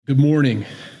Good morning.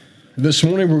 This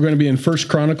morning we're going to be in 1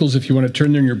 Chronicles. If you want to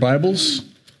turn there in your Bibles,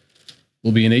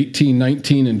 we'll be in 18,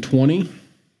 19, and 20.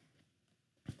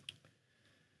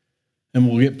 And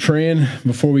we'll get praying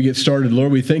before we get started.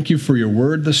 Lord, we thank you for your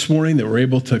word this morning, that we're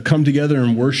able to come together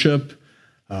and worship.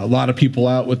 A lot of people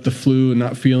out with the flu and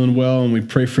not feeling well, and we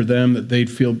pray for them that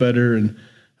they'd feel better and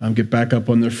get back up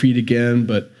on their feet again.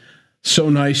 But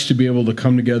so nice to be able to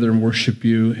come together and worship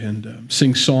you and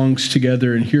sing songs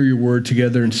together and hear your word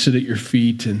together and sit at your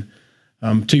feet and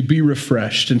to be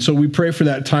refreshed. And so we pray for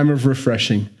that time of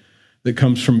refreshing that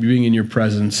comes from being in your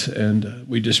presence. And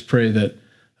we just pray that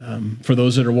for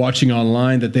those that are watching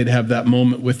online, that they'd have that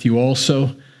moment with you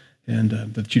also, and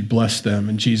that you'd bless them.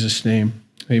 In Jesus' name,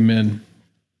 amen.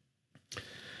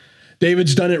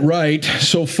 David's done it right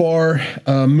so far,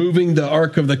 moving the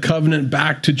Ark of the Covenant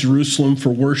back to Jerusalem for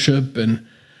worship and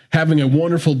having a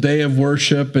wonderful day of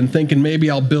worship and thinking maybe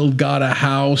I'll build God a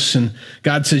house. And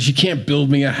God says, you can't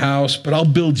build me a house, but I'll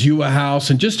build you a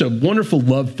house. And just a wonderful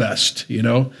love fest,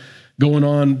 going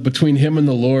on between him and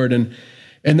the Lord. And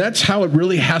that's how it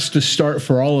really has to start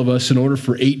for all of us in order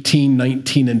for 18,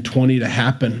 19, and 20 to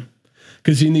happen.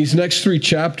 Because in these next three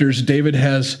chapters, David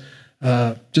has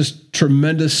just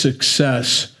tremendous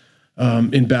success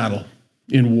in battle,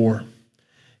 in war.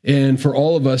 And for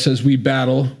all of us as we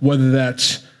battle, whether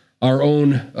that's our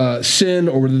own sin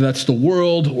or whether that's the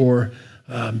world or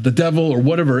the devil or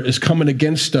whatever is coming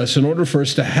against us, in order for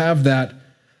us to have that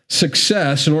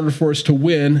success, in order for us to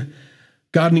win,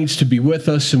 God needs to be with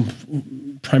us,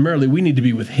 and primarily we need to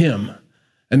be with him.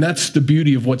 And that's the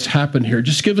beauty of what's happened here. It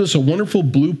just gives us a wonderful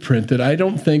blueprint that I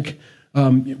don't think I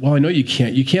know you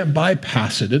can't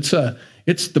bypass it. It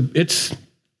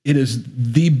is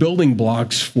the building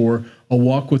blocks for a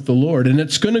walk with the Lord, and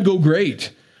it's going to go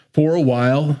great for a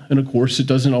while. And of course, it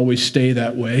doesn't always stay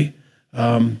that way.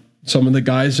 Some of the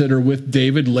guys that are with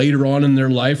David later on in their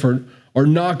life are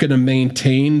not going to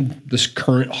maintain this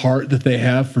current heart that they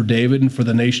have for David and for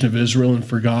the nation of Israel and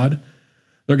for God.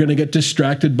 They're going to get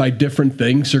distracted by different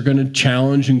things. They're going to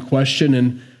challenge and question,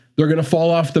 and they're going to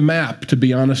fall off the map, to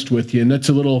be honest with you. And that's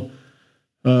a little,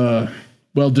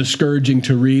 discouraging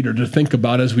to read or to think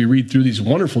about as we read through these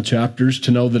wonderful chapters,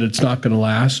 to know that it's not going to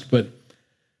last. But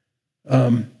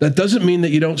that doesn't mean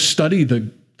that you don't study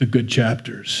the good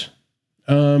chapters.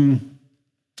 And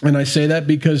I say that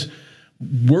because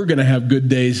we're going to have good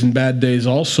days and bad days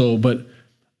also, but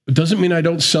it doesn't mean I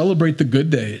don't celebrate the good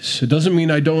days. It doesn't mean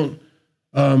I don't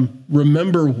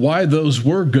remember why those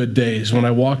were good days when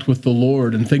I walked with the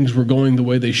Lord and things were going the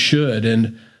way they should,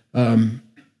 and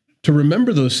to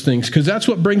remember those things, because that's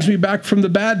what brings me back from the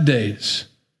bad days.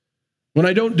 When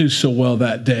I don't do so well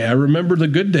that day, I remember the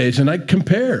good days and I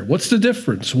compare. What's the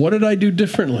difference? What did I do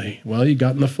differently? Well, you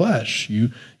got in the flesh.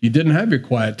 You didn't have your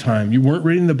quiet time. You weren't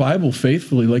reading the Bible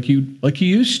faithfully like you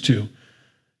used to.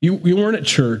 You weren't at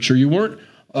church, or you weren't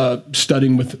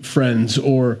studying with friends,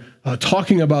 or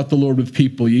talking about the Lord with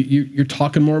people. You're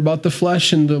talking more about the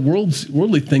flesh and the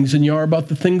worldly things than you are about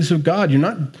the things of God. You're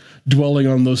not dwelling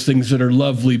on those things that are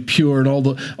lovely, pure, and all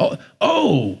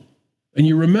the, and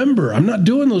you remember, I'm not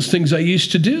doing those things I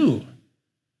used to do.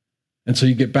 And so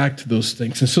you get back to those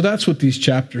things. And so that's what these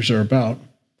chapters are about,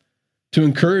 to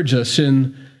encourage us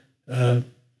in,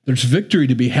 there's victory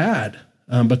to be had,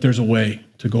 but there's a way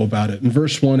to go about it. In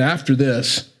verse 1, after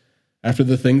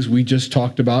the things we just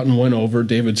talked about and went over,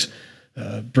 David's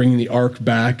bringing the ark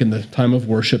back in the time of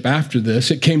worship. After this,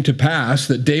 it came to pass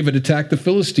that David attacked the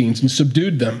Philistines and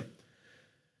subdued them,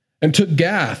 and took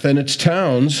Gath and its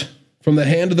towns from the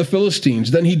hand of the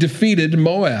Philistines. Then he defeated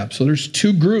Moab. So there's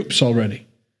two groups already.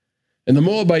 And the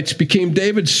Moabites became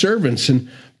David's servants and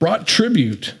brought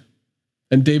tribute.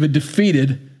 And David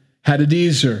defeated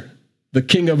Hadadezer, the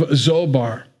king of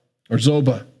Zobah,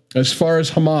 as far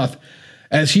as Hamath,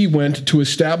 as he went to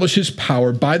establish his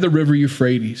power by the river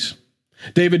Euphrates.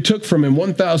 David took from him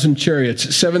 1,000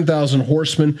 chariots, 7,000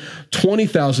 horsemen,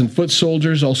 20,000 foot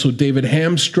soldiers. Also David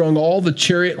hamstrung all the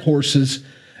chariot horses,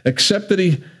 except that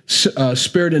he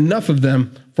spared enough of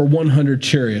them for 100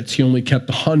 chariots. He only kept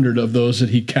 100 of those that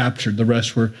he captured. The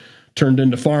rest were turned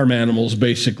into farm animals,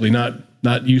 basically,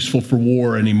 not useful for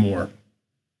war anymore.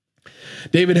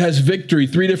 David has victory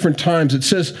 3 different times. It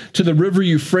says to the river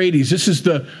Euphrates. This is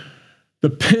the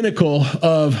pinnacle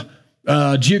of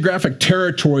geographic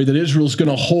territory that Israel's going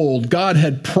to hold. God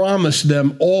had promised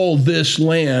them all this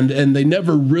land, and they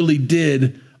never really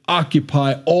did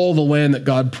occupy all the land that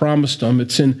God promised them.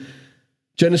 It's in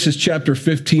Genesis chapter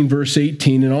 15, verse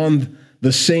 18, and on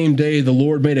the same day the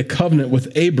Lord made a covenant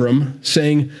with Abram,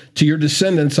 saying, to your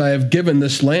descendants I have given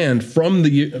this land from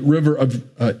the river of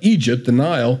Egypt, the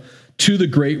Nile, to the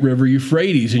great river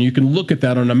Euphrates. And you can look at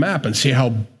that on a map and see how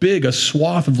big a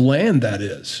swath of land that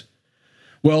is.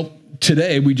 Well,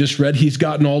 today we just read he's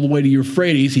gotten all the way to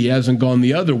Euphrates. He hasn't gone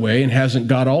the other way and hasn't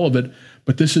got all of it,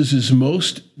 but this is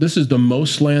the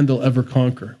most land they'll ever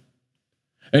conquer.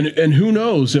 And who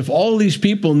knows, if all these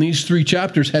people in these 3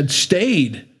 chapters had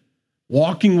stayed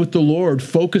walking with the Lord,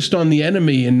 focused on the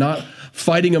enemy and not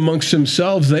fighting amongst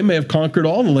themselves, they may have conquered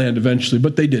all the land eventually,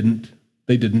 but they didn't.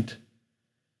 They didn't.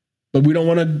 But we don't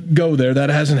want to go there. That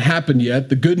hasn't happened yet.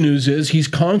 The good news is he's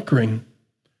conquering.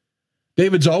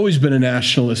 David's always been a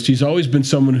nationalist. He's always been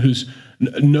someone who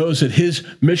knows that his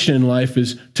mission in life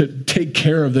is to take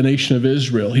care of the nation of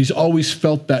Israel. He's always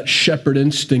felt that shepherd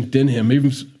instinct in him,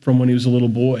 even from when he was a little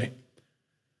boy.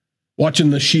 Watching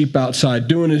the sheep outside,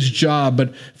 doing his job.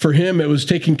 But for him, it was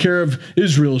taking care of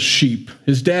Israel's sheep,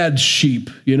 his dad's sheep,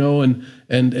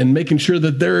 and making sure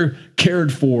that they're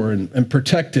cared for and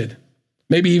protected.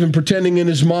 Maybe even pretending in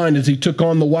his mind as he took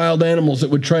on the wild animals that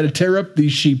would try to tear up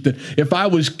these sheep, that if I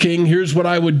was king, here's what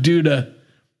I would do to...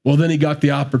 Well, then he got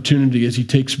the opportunity as he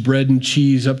takes bread and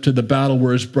cheese up to the battle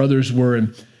where his brothers were,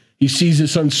 and he sees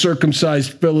this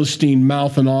uncircumcised Philistine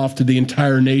mouthing off to the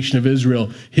entire nation of Israel,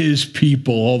 his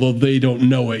people, although they don't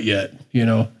know it yet,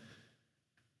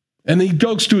 And he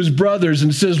goes to his brothers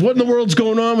and says, what in the world's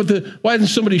going on with it? Why isn't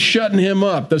somebody shutting him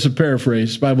up? That's a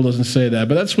paraphrase. The Bible doesn't say that,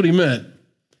 but that's what he meant.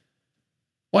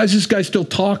 Why is this guy still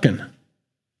talking?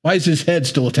 Why is his head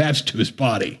still attached to his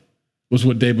body? Was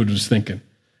what David was thinking.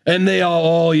 And they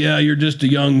all, oh yeah, you're just a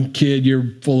young kid.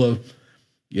 You're full of,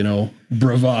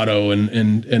 bravado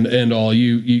and all.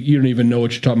 You don't even know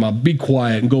what you're talking about. Be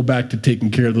quiet and go back to taking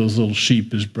care of those little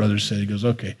sheep, his brother said. He goes,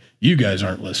 okay, you guys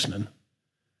aren't listening.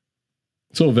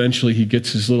 So eventually he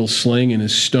gets his little sling and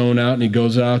his stone out and he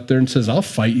goes out there and says, I'll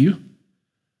fight you.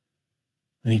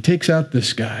 And he takes out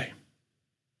this guy.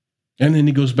 And then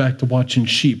he goes back to watching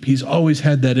sheep. He's always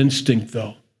had that instinct,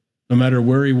 though, no matter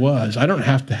where he was. I don't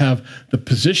have to have the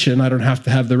position. I don't have to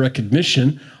have the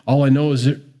recognition. All I know is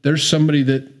that there's somebody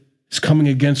that is coming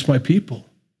against my people.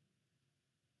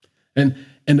 And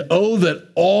oh, that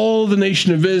all the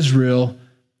nation of Israel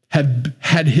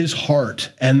had his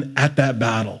heart and at that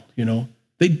battle,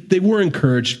 They were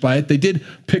encouraged by it. They did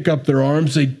pick up their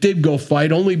arms. They did go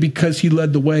fight only because he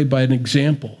led the way by an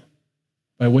example,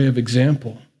 by way of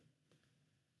example.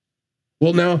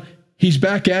 Well, now he's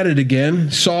back at it again.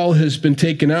 Saul has been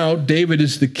taken out. David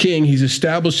is the king. He's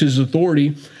established his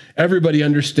authority. Everybody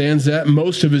understands that.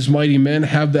 Most of his mighty men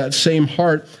have that same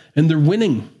heart, and they're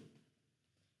winning.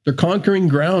 They're conquering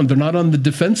ground. They're not on the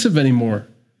defensive anymore.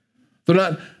 They're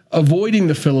not avoiding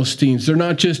the Philistines. They're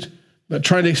not just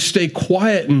trying to stay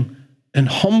quiet and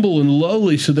humble and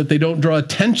lowly so that they don't draw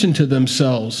attention to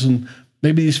themselves. And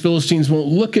maybe these Philistines won't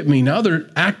look at me. Now they're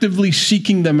actively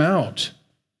seeking them out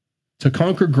to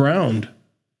conquer ground.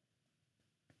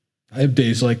 I have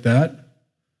days like that.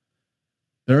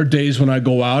 There are days when I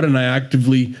go out and I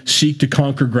actively seek to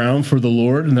conquer ground for the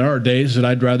Lord, and there are days that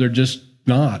I'd rather just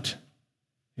not,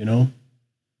 And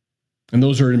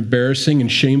those are embarrassing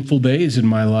and shameful days in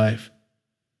my life,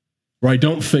 where I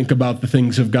don't think about the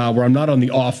things of God, where I'm not on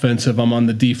the offensive, I'm on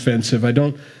the defensive. I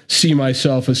don't see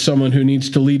myself as someone who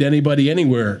needs to lead anybody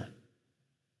anywhere.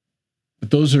 But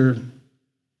those are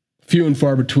few and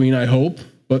far between, I hope.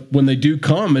 But when they do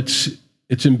come, it's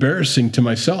embarrassing to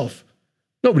myself.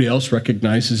 Nobody else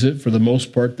recognizes it. For the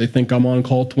most part, they think I'm on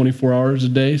call 24 hours a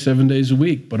day, 7 days a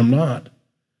week, but I'm not.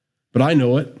 But I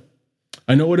know it.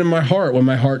 I know it in my heart when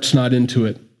my heart's not into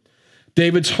it.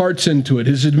 David's heart's into it.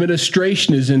 His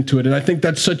administration is into it. And I think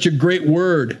that's such a great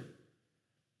word.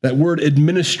 That word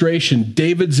administration,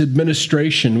 David's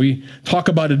administration. We talk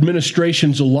about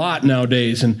administrations a lot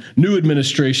nowadays, and new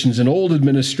administrations and old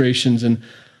administrations, and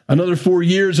another 4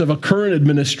 years of a current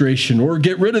administration, or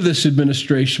get rid of this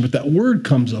administration. But that word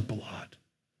comes up a lot.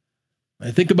 I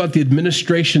think about the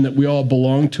administration that we all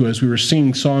belong to as we were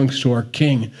singing songs to our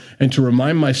King, and to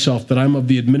remind myself that I'm of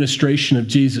the administration of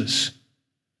Jesus.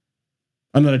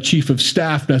 I'm not a chief of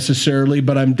staff necessarily,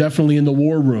 but I'm definitely in the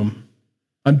war room.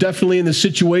 I'm definitely in the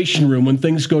situation room when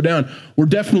things go down. We're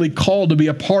definitely called to be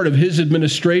a part of his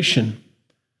administration.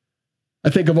 I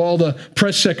think of all the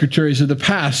press secretaries of the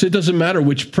past. It doesn't matter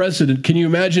which president. Can you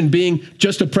imagine being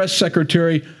just a press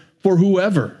secretary for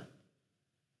whoever?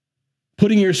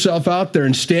 Putting yourself out there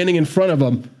and standing in front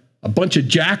of a bunch of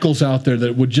jackals out there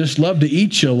that would just love to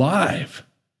eat you alive.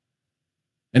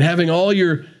 And having all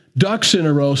your ducks in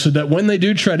a row so that when they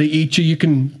do try to eat you, you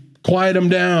can quiet them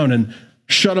down and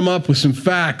shut them up with some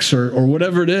facts or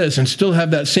whatever it is, and still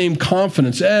have that same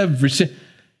confidence.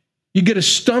 You get a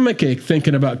stomach ache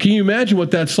thinking about, can you imagine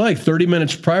what that's like 30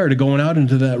 minutes prior to going out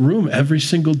into that room every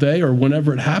single day or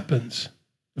whenever it happens?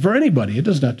 For anybody, it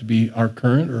doesn't have to be our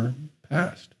current or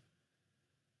past.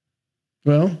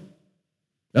 Well,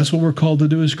 that's what we're called to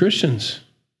do as Christians.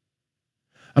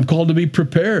 I'm called to be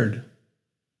prepared.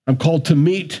 I'm called to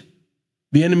meet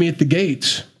the enemy at the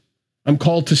gates. I'm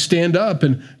called to stand up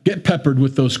and get peppered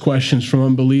with those questions from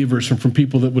unbelievers and from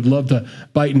people that would love to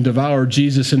bite and devour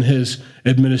Jesus and his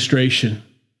administration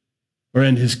or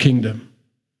in his kingdom.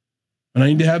 And I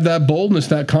need to have that boldness,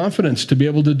 that confidence to be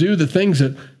able to do the things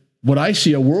that what I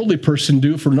see a worldly person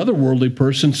do for another worldly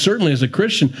person, certainly as a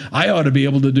Christian, I ought to be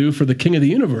able to do for the King of the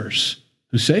universe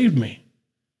who saved me.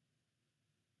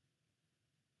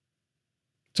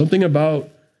 Something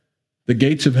about the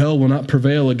gates of hell will not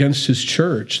prevail against his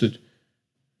church, that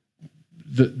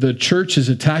the church is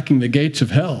attacking the gates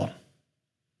of hell.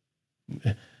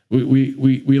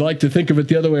 We like to think of it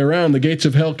the other way around. The gates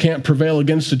of hell can't prevail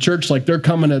against the church like they're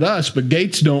coming at us, but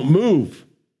gates don't move.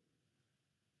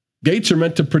 Gates are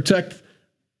meant to protect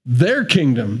their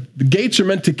kingdom. The gates are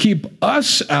meant to keep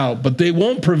us out, but they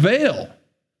won't prevail.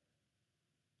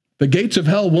 The gates of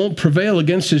hell won't prevail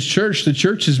against his church. The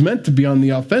church is meant to be on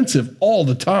the offensive all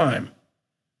the time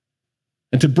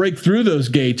and to break through those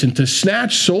gates and to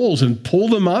snatch souls and pull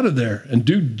them out of there and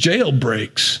do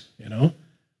jailbreaks,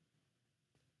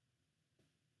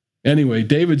 Anyway,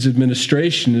 David's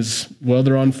administration is, well,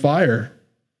 they're on fire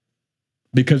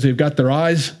because they've got their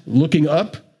eyes looking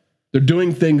up. They're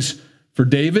doing things for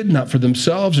David, not for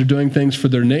themselves. They're doing things for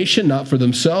their nation, not for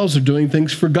themselves. They're doing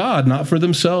things for God, not for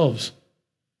themselves.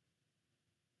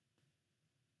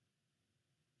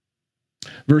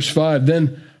 Verse 5,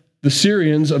 then the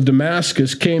Syrians of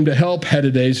Damascus came to help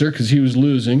Hadadezer because he was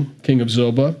losing, king of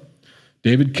Zobah.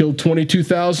 David killed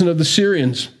 22,000 of the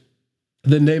Syrians.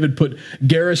 Then David put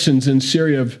garrisons in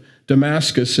Syria of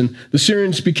Damascus, and the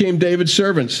Syrians became David's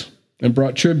servants and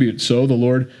brought tribute. So the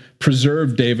Lord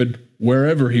preserved David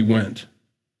wherever he went.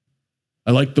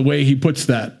 I like the way he puts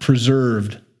that,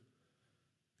 preserved.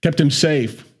 Kept him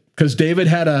safe, because David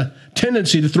had a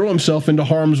tendency to throw himself into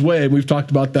harm's way, and we've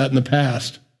talked about that in the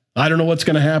past. I don't know what's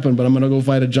going to happen, but I'm going to go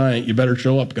fight a giant. You better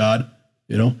show up, God.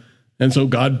 And so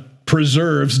God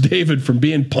preserves David from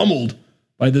being pummeled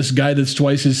by this guy that's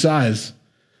twice his size,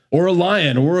 or a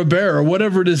lion, or a bear, or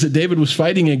whatever it is that David was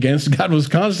fighting against. God was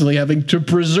constantly having to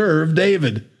preserve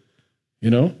David.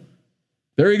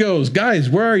 There he goes. Guys,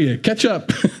 where are you? Catch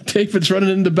up. David's running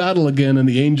into battle again, and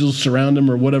the angels surround him,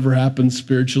 or whatever happens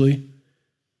spiritually.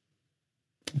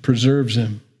 Preserves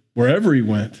him wherever he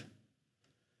went.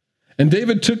 And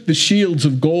David took the shields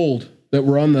of gold that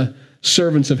were on the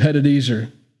servants of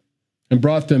Hadadezer and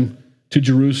brought them to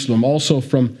Jerusalem, also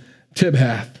from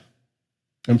Tibhath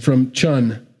and from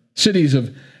Chun, cities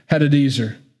of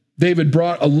Hadadezer. David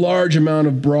brought a large amount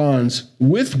of bronze,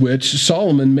 with which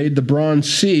Solomon made the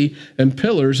bronze sea and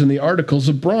pillars and the articles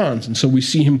of bronze. And so we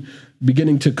see him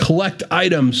beginning to collect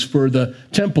items for the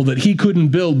temple that he couldn't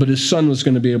build, but his son was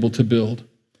going to be able to build.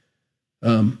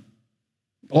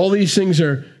 All these things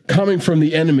are coming from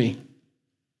the enemy.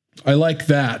 I like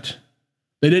that.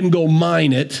 They didn't go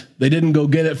mine it. They didn't go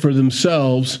get it for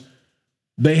themselves.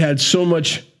 They had so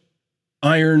much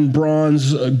iron,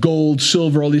 bronze, gold,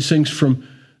 silver, all these things from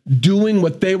doing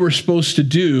what they were supposed to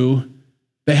do.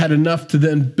 They had enough to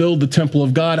then build the temple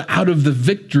of God out of the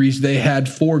victories they had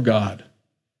for God.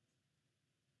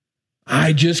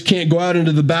 I just can't go out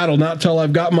into the battle not till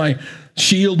I've got my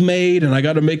shield made, and I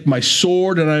got to make my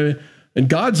sword, and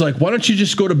God's like, why don't you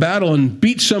just go to battle and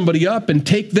beat somebody up and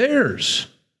take theirs?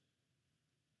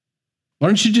 Why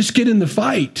don't you just get in the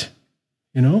fight?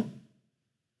 You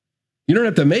don't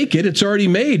have to make it. It's already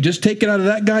made. Just take it out of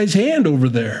that guy's hand over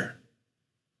there.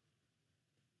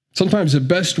 Sometimes the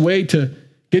best way to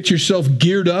get yourself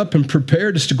geared up and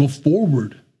prepared is to go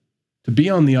forward, to be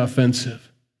on the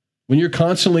offensive. When you're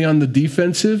constantly on the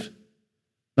defensive,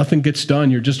 nothing gets done.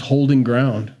 You're just holding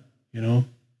ground,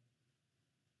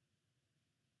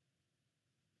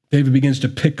 David begins to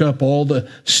pick up all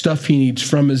the stuff he needs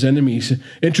from his enemies.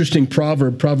 Interesting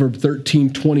proverb, Proverb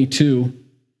 13:22.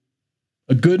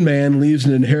 A good man leaves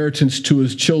an inheritance to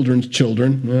his children's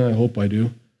children. I hope I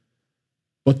do.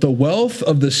 But the wealth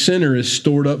of the sinner is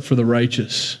stored up for the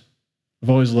righteous. I've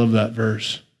always loved that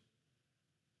verse.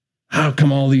 How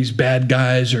come all these bad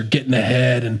guys are getting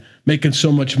ahead and making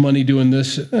so much money doing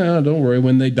this? Don't worry,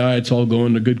 when they die, it's all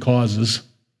going to good causes.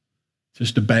 It's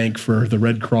just a bank for the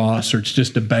Red Cross, or it's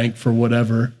just a bank for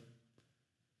whatever.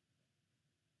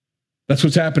 That's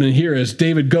what's happening here as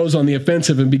David goes on the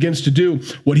offensive and begins to do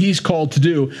what he's called to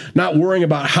do, not worrying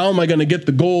about how am I going to get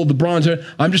the gold, the bronze.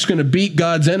 I'm just going to beat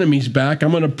God's enemies back.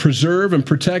 I'm going to preserve and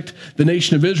protect the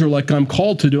nation of Israel like I'm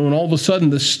called to do. And all of a sudden,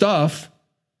 this stuff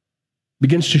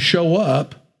begins to show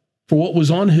up for what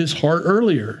was on his heart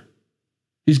earlier.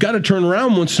 He's got to turn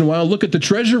around once in a while, look at the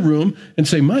treasure room and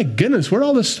say, my goodness, where'd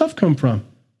all this stuff come from?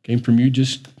 Came from you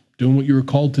just doing what you were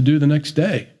called to do the next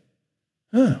day.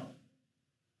 Oh.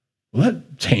 Well,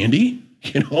 that's handy,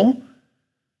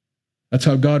 That's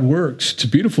how God works. It's a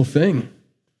beautiful thing.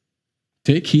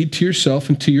 Take heed to yourself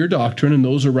and to your doctrine, and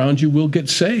those around you will get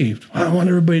saved. I want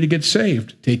everybody to get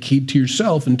saved. Take heed to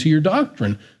yourself and to your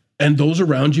doctrine, and those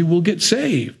around you will get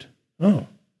saved. Oh.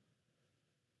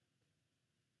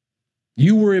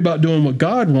 You worry about doing what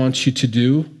God wants you to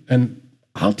do, and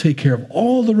I'll take care of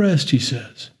all the rest, he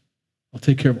says. I'll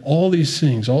take care of all these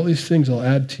things I'll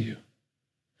add to you.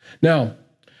 Now,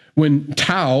 when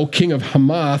Tau, king of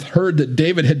Hamath, heard that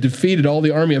David had defeated all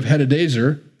the army of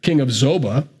Hadadezer, king of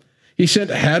Zobah, he sent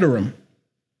Hadoram,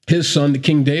 his son to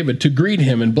King David, to greet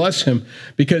him and bless him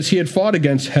because he had fought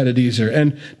against Hadadezer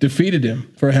and defeated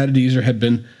him, for Hadadezer had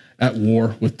been at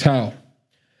war with Tau.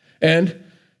 And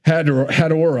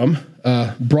Hadoram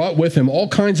brought with him all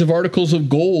kinds of articles of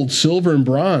gold, silver, and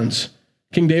bronze.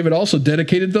 King David also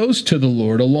dedicated those to the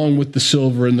Lord, along with the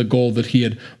silver and the gold that he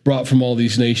had brought from all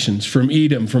these nations, from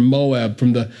Edom, from Moab,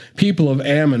 from the people of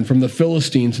Ammon, from the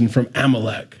Philistines, and from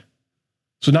Amalek.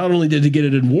 So not only did he get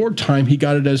it in wartime, he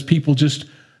got it as people just,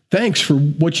 thanks for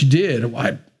what you did.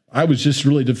 I was just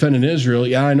really defending Israel.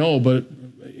 Yeah, I know, but,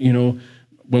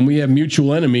 when we have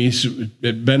mutual enemies,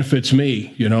 it benefits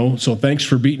me, So thanks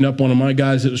for beating up one of my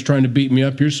guys that was trying to beat me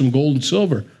up. Here's some gold and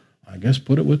silver. I guess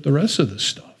put it with the rest of this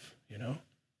stuff.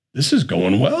 This is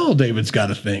going well, David's got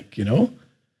to think,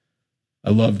 I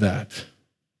love that.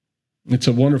 It's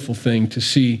a wonderful thing to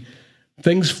see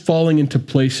things falling into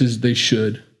places they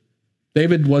should.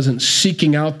 David wasn't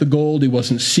seeking out the gold. He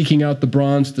wasn't seeking out the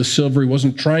bronze, the silver. He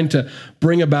wasn't trying to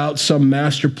bring about some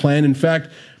master plan. In fact,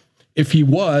 if he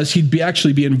was, he'd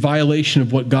actually be in violation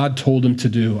of what God told him to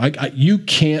do. You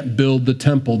can't build the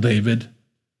temple, David.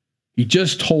 He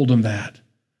just told him that.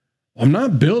 I'm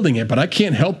not building it, but I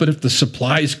can't help it if the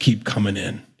supplies keep coming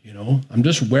in. I'm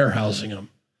just warehousing them.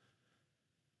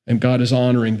 And God is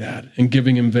honoring that and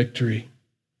giving him victory.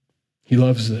 He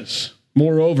loves this.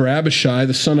 Moreover, Abishai,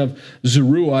 the son of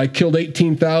Zeruiah, killed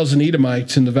 18,000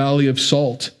 Edomites in the Valley of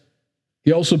Salt.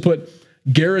 He also put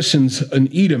garrisons in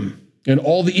Edom, and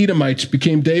all the Edomites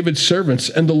became David's servants,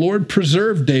 and the Lord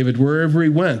preserved David wherever he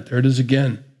went. There it is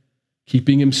again.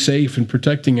 Keeping him safe and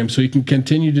protecting him so he can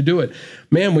continue to do it.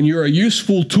 Man, when you're a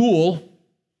useful tool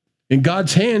in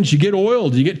God's hands, you get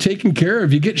oiled, you get taken care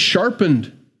of, you get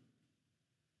sharpened.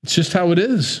 It's just how it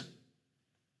is.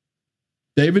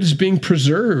 David is being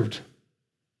preserved.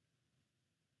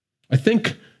 I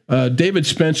think David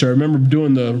Spencer, I remember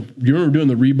doing the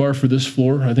rebar for this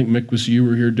floor? I think Mick you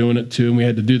were here doing it too, and we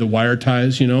had to do the wire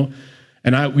ties,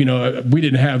 And we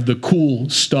didn't have the cool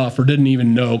stuff or didn't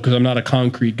even know because I'm not a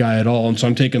concrete guy at all. And so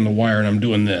I'm taking the wire and I'm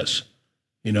doing this,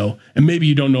 and maybe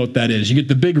you don't know what that is. You get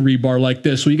the big rebar like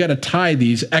this. So you got to tie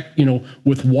these,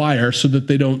 with wire so that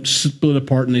they don't split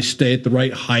apart and they stay at the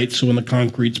right height. So when the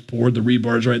concrete's poured, the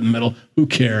rebar's right in the middle. Who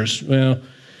cares? Well,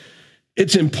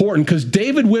 it's important because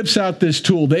David whips out this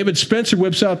tool. David Spencer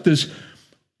whips out this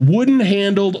wooden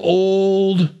handled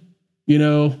old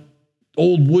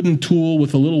wooden tool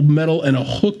with a little metal and a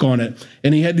hook on it.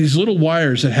 And he had these little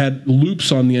wires that had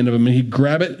loops on the end of them. And he'd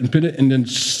grab it and pin it and then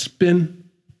spin,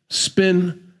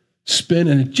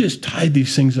 and it just tied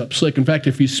these things up slick. In fact,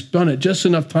 if he spun it just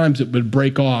enough times, it would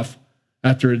break off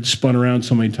after it spun around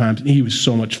so many times. And he was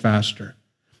so much faster.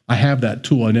 I have that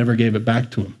tool. I never gave it back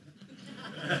to him.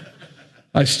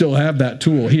 I still have that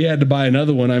tool. He had to buy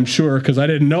another one, I'm sure, because I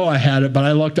didn't know I had it, but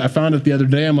I found it the other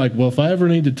day. I'm like, well, if I ever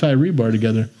need to tie rebar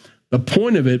together. The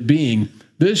point of it being,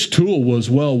 this tool was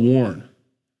well worn.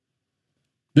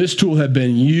 This tool had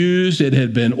been used, it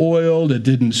had been oiled, it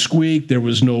didn't squeak, there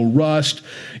was no rust.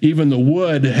 Even the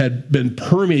wood had been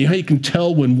permeated. How you can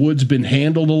tell when wood's been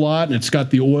handled a lot and it's got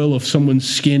the oil of someone's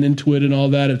skin into it and all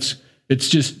that. It's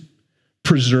just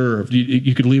preserved.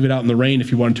 You could leave it out in the rain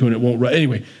if you wanted to and it won't rust.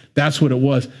 Anyway, that's what it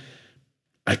was.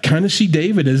 I kind of see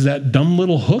David as that dumb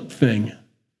little hook thing.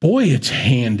 Boy, it's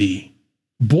handy.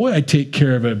 Boy, I take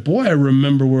care of it. Boy, I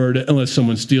remember where it, unless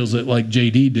someone steals it like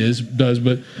JD does,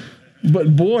 but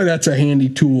boy, that's a handy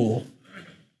tool.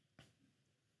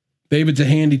 David's a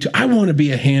handy tool. I want to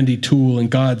be a handy tool in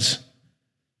God's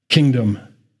kingdom.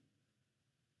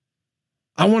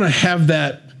 I want to have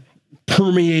that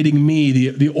permeating me,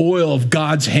 the oil of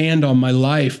God's hand on my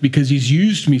life because he's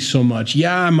used me so much.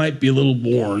 Yeah, I might be a little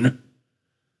worn,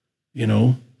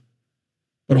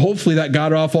 but hopefully that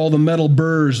got off all the metal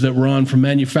burrs that were on from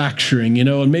manufacturing,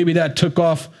 and maybe that took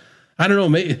off, I don't know,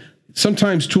 maybe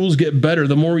sometimes tools get better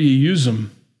the more you use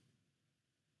them.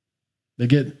 They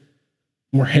get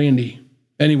more handy.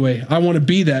 Anyway, I want to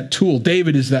be that tool.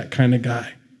 David is that kind of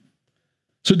guy.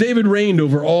 So David reigned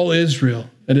over all Israel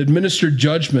and administered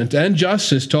judgment and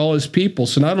justice to all his people.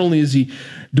 So not only is he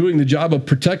doing the job of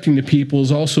protecting the people,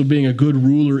 he's also being a good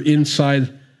ruler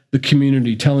inside the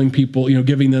community, telling people,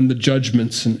 giving them the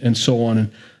judgments and so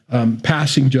on, and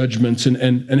passing judgments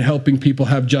and helping people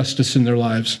have justice in their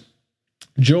lives.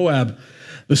 Joab,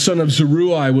 the son of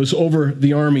Zeruiah, was over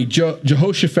the army.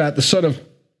 Jehoshaphat, the son of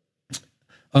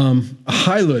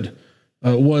Ahilud,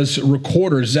 was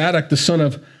recorder. Zadok, the son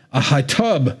of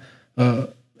Ahitub,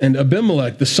 and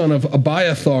Abimelech, the son of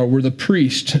Abiathar, were the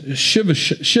priest.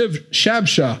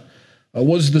 Shabshah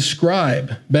was the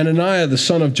scribe. Benaniah, the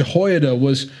son of Jehoiada,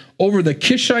 was over the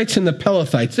Kishites and the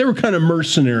Pelethites. They were kind of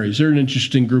mercenaries. They're an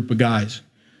interesting group of guys.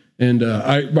 And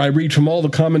I read from all the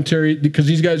commentary, because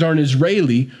these guys aren't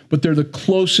Israeli, but they're the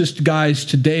closest guys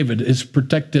to David, his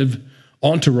protective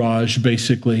entourage,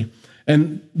 basically.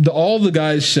 And all the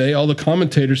guys say, all the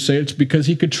commentators say, it's because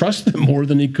he could trust them more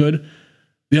than he could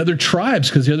the other tribes,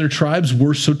 because the other tribes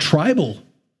were so tribal.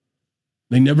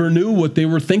 They never knew what they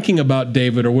were thinking about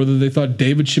David, or whether they thought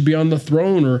David should be on the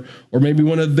throne, or maybe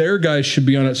one of their guys should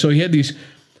be on it. So he had these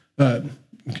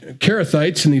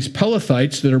Kerethites and these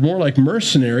Pelethites that are more like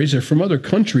mercenaries. They're from other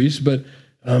countries, but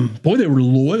boy, they were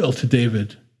loyal to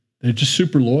David. They're just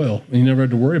super loyal, and you never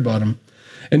had to worry about them.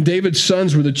 And David's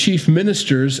sons were the chief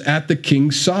ministers at the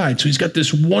king's side. So he's got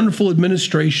this wonderful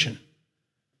administration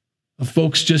of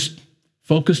folks just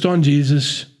focused on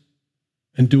Jesus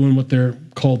and doing what they're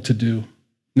called to do.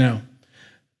 Now,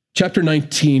 chapter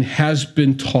 19 has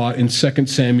been taught in 2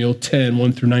 Samuel 10,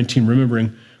 1 through 19.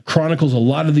 Remembering, Chronicles, a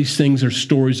lot of these things are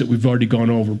stories that we've already gone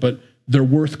over, but they're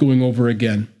worth going over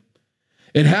again.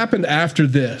 It happened after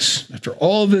this, after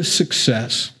all this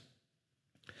success,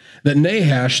 that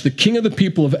Nahash, the king of the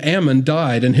people of Ammon,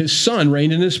 died, and his son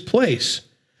reigned in his place.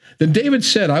 Then David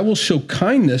said, I will show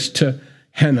kindness to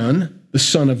Hanun, the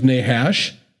son of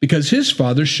Nahash, because his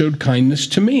father showed kindness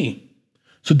to me.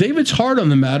 So David's heart on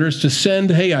the matter is to send,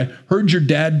 hey, I heard your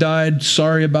dad died,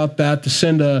 sorry about that, to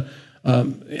send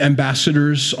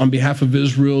ambassadors on behalf of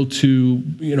Israel to,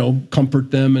 comfort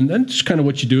them. And that's kind of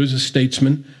what you do as a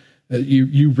statesman.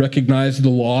 You recognize the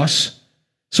loss.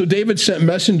 So David sent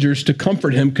messengers to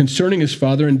comfort him concerning his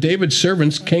father, and David's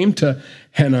servants came to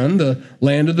Hanun, the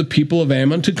land of the people of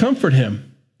Ammon, to comfort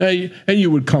him. And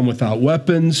you would come without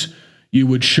weapons. You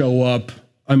would show up.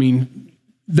 I mean,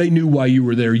 they knew why you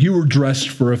were there. You were dressed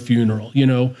for a funeral,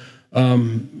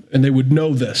 and they would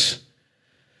know this.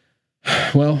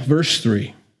 Well, verse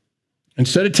 3,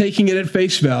 instead of taking it at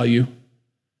face value,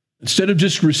 instead of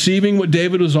just receiving what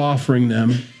David was offering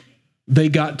them, they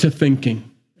got to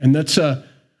thinking. And there's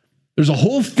a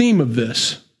whole theme of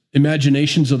this,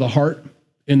 imaginations of the heart,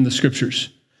 in the scriptures.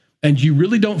 And you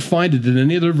really don't find it in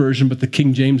any other version but the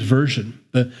King James Version.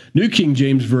 The New King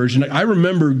James Version, I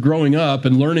remember growing up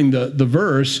and learning the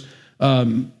verse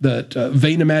that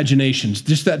vain imaginations,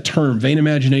 just that term, vain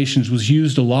imaginations, was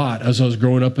used a lot as I was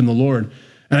growing up in the Lord.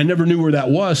 And I never knew where that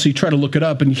was, so you try to look it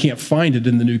up and you can't find it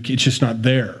in the New, it's just not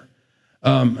there.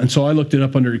 And so I looked it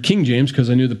up under King James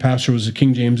because I knew the pastor was a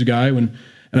King James guy. And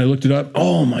I looked it up.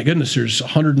 Oh my goodness, there's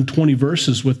 120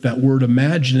 verses with that word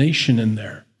imagination in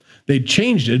there. They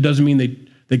changed it. It doesn't mean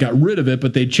they got rid of it,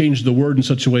 but they changed the word in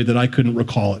such a way that I couldn't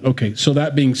recall it. Okay, so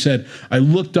that being said, I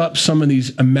looked up some of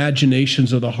these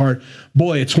imaginations of the heart.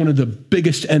 Boy, it's one of the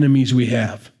biggest enemies we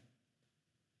have,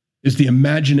 is the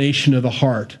imagination of the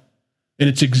heart. And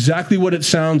it's exactly what it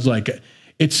sounds like.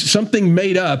 It's something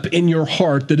made up in your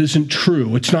heart that isn't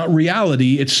true. It's not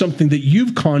reality. It's something that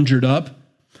you've conjured up,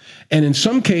 and in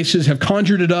some cases have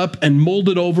conjured it up and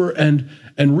molded over and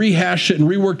rehashed it and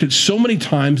reworked it so many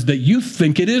times that you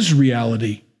think it is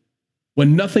reality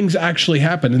when nothing's actually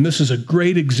happened. And this is a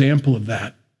great example of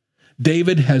that.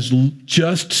 David has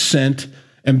just sent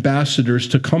ambassadors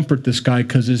to comfort this guy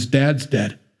because his dad's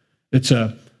dead. It's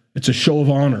a show of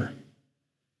honor.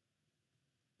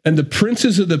 And the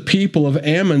princes of the people of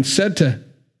Ammon said to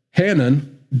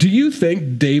Hanun, do you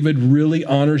think David really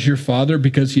honors your father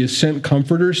because he has sent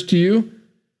comforters to you?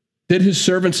 Did his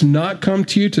servants not come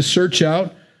to you to search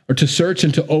out, or to search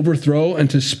and to overthrow and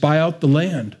to spy out the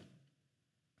land?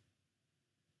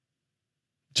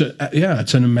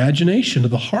 It's an imagination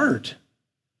of the heart.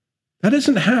 That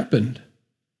hasn't happened.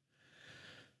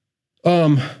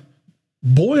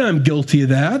 Boy, I'm guilty of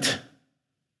that.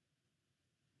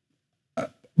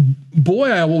 Boy,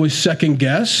 I always second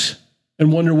guess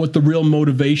and wonder what the real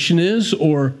motivation is,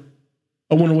 or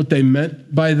I wonder what they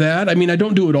meant by that. I mean, I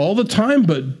don't do it all the time,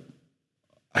 but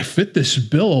I fit this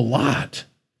bill a lot.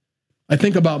 I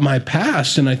think about my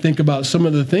past, and I think about some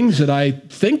of the things that I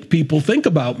think people think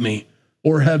about me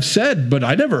or have said, but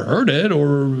I never heard it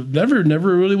or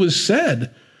never really was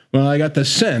said. Well, I got the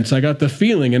sense, I got the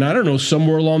feeling, and I don't know,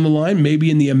 somewhere along the line,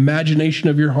 maybe in the imagination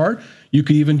of your heart, you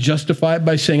could even justify it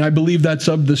by saying, I believe that's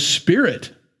of the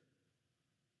Spirit.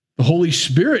 The Holy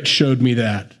Spirit showed me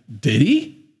that. Did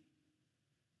he?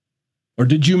 Or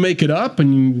did you make it up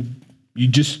and you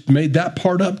just made that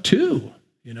part up too,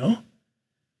 you know?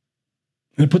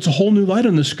 And it puts a whole new light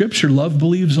on the scripture. Love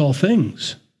believes all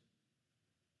things.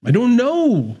 I don't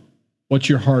know what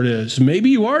your heart is. Maybe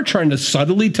you are trying to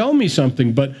subtly tell me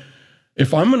something, but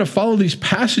if I'm going to follow these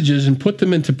passages and put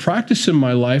them into practice in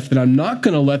my life, then I'm not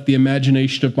going to let the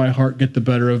imagination of my heart get the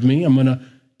better of me. I'm going to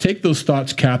take those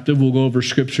thoughts captive. We'll go over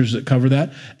scriptures that cover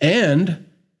that. And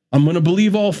I'm going to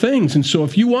believe all things. And so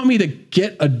if you want me to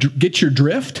get your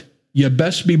drift, you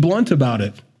best be blunt about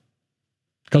it.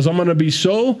 Because I'm going to be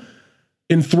so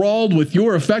enthralled with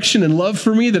your affection and love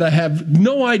for me that I have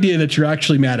no idea that you're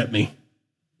actually mad at me.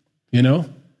 You know?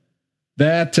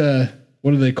 That,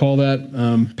 what do they call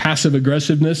that? Passive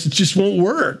aggressiveness. It just won't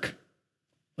work.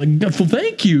 Like, well,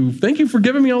 thank you. Thank you for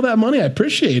giving me all that money. I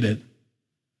appreciate it.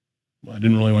 Well, I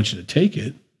didn't really want you to take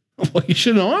it. Well, you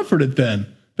shouldn't have offered it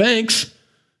then. Thanks.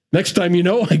 Next time,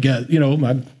 I get,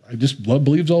 I just love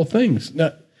believes all things.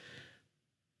 Now,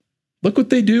 look what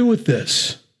they do with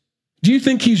this. Do you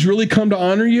think he's really come to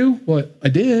honor you? Well, I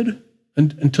did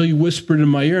until you whispered in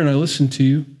my ear and I listened to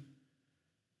you.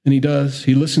 And he does.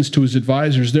 He listens to his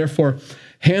advisors. Therefore,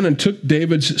 Hanun took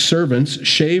David's servants,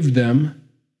 shaved them,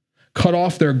 cut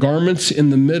off their garments in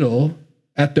the middle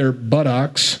at their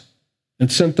buttocks,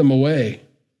 and sent them away.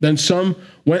 Then some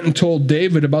went and told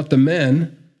David about the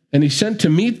men, and he sent to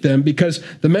meet them because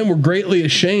the men were greatly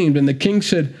ashamed. And the king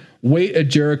said, wait at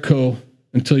Jericho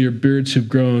until your beards have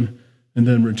grown and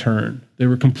then return. They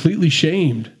were completely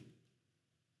shamed.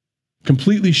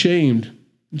 Completely shamed.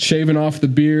 Shaving off the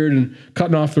beard and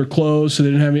cutting off their clothes so they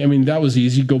didn't have any. I mean, that was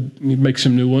easy. Go make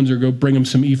some new ones or go bring them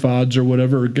some ephods or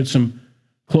whatever or get some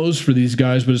clothes for these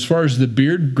guys. But as far as the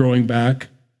beard growing back,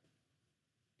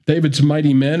 David's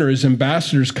mighty men or his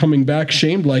ambassadors coming back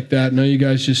shamed like that. Now you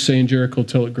guys just stay in Jericho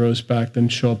till it grows back, then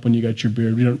show up when you got your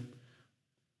beard. We don't.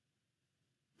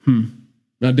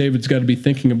 Now David's got to be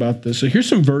thinking about this. So here's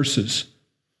some verses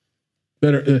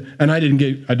that are, and I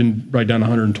didn't write down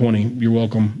 120. You're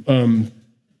welcome.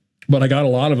 But I got a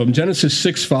lot of them. Genesis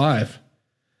 6:5.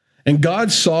 And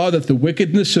God saw that the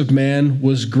wickedness of man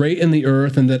was great in the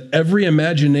earth, and that every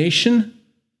imagination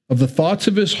of the thoughts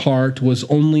of his heart was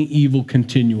only evil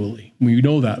continually. We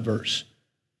know that verse.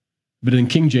 But in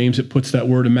King James, it puts that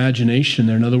word imagination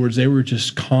there. In other words, they were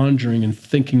just conjuring and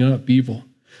thinking up evil.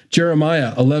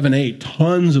 Jeremiah 11:8,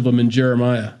 tons of them in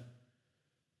Jeremiah.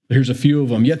 Here's a few of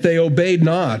them. Yet they obeyed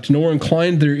not, nor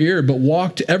inclined their ear, but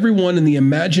walked everyone in the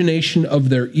imagination of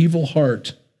their evil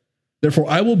heart. Therefore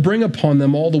I will bring upon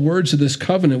them all the words of this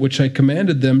covenant which I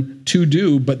commanded them to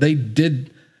do, but they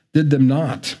did them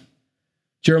not.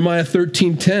 Jeremiah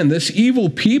 13:10, this evil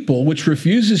people which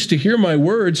refuses to hear my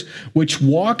words, which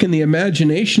walk in the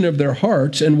imagination of their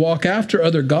hearts and walk after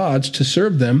other gods to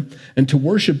serve them and to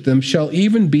worship them, shall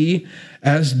even be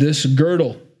as this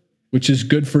girdle, which is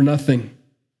good for nothing.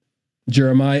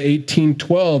 Jeremiah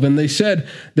 18:12, and they said,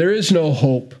 there is no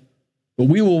hope, but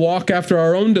we will walk after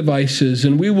our own devices,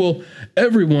 and we will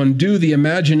everyone do the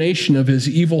imagination of his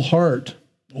evil heart.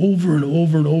 Over and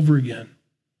over and over again.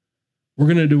 We're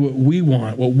going to do what we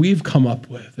want, what we've come up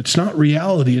with. It's not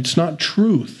reality. It's not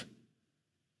truth.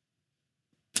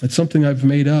 It's something I've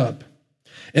made up.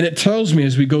 And it tells me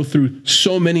as we go through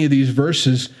so many of these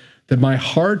verses that my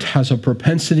heart has a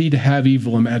propensity to have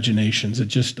evil imaginations. It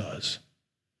just does.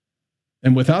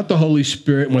 And without the Holy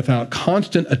Spirit and without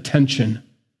constant attention,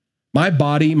 my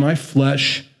body, my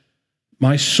flesh,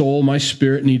 my soul, my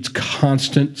spirit needs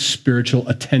constant spiritual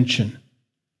attention.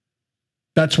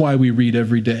 That's why we read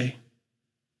every day.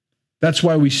 That's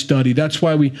why we study. That's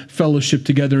why we fellowship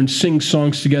together and sing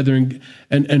songs together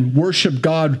and worship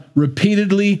God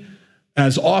repeatedly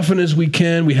as often as we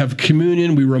can. We have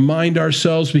communion. We remind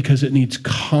ourselves because it needs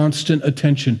constant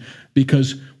attention.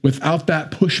 Because without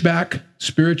that pushback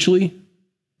spiritually,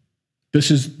 this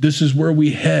is where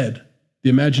we head. The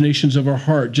imaginations of our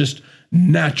heart just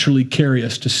naturally carry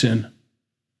us to sin.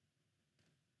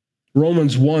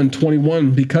 Romans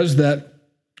 1:21, because that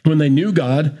when they knew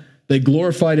God, They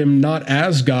glorified him not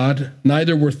as God,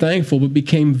 neither were thankful, but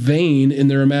became vain in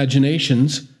their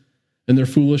imaginations, and their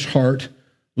foolish heart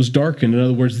was darkened. In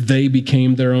other words, they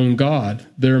became their own God.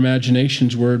 Their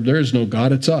imaginations were, there is no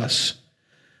God, it's us.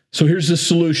 So here's the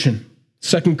solution.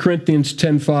 2 Corinthians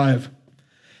 10:5,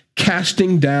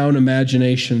 casting down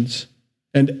imaginations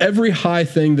and every high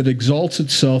thing that exalts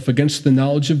itself against the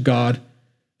knowledge of God,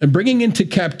 and bringing into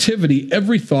captivity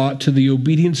every thought to the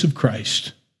obedience of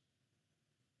Christ.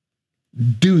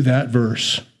 Do that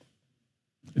verse.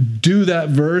 Do that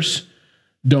verse.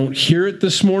 Don't hear it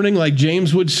this morning like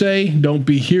James would say. Don't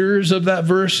be hearers of that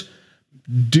verse.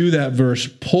 Do that verse.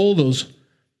 Pull those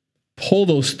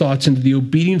thoughts into the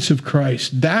obedience of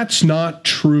Christ. That's not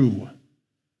true.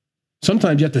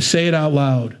 Sometimes you have to say it out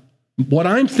loud. What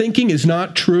I'm thinking is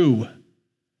not true.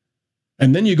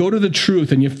 And then you go to the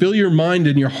truth and you fill your mind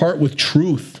and your heart with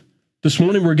truth. This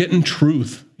morning we're getting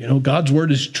truth. God's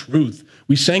word is truth.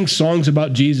 We sang songs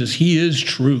about Jesus. He is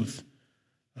truth.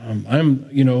 I'm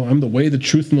the way, the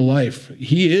truth, and the life.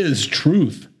 He is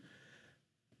truth.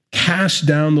 Cast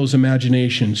down those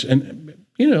imaginations and,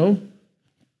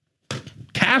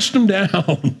 cast them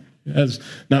down. That's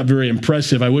not very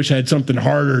impressive. I wish I had something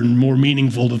harder and more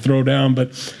meaningful to throw down,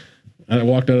 but I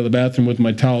walked out of the bathroom with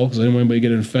my towel because I didn't want anybody to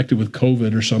get infected with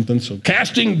COVID or something. So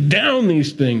casting down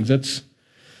these things,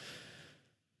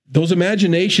 those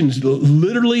imaginations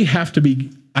literally have to be,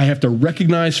 I have to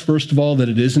recognize, first of all, that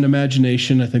it is an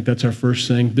imagination. I think that's our first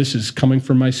thing. This is coming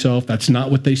from myself. That's not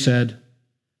what they said.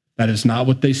 That is not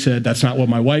what they said. That's not what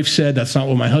my wife said. That's not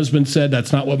what my husband said.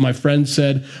 That's not what my friend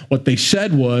said. What they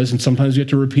said was, and sometimes you have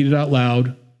to repeat it out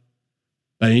loud,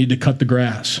 I need to cut the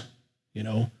grass.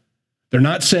 They're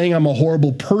not saying I'm a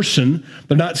horrible person.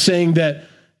 They're not saying that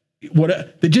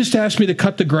they just asked me to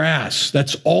cut the grass.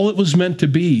 That's all it was meant to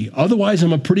be. Otherwise,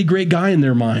 I'm a pretty great guy in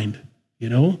their mind,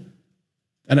 And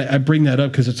I bring that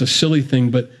up because it's a silly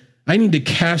thing, but I need to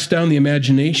cast down the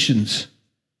imaginations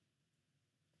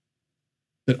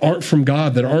that aren't from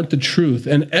God, that aren't the truth,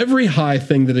 and every high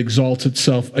thing that exalts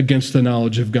itself against the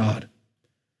knowledge of God.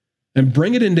 And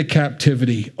bring it into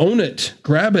captivity. Own it.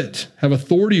 Grab it. Have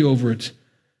authority over it.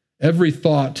 Every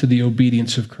thought to the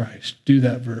obedience of Christ. Do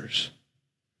that verse.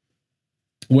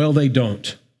 Well, they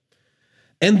don't.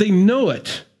 And they know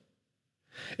it.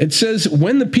 It says,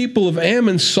 when the people of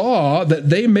Ammon saw that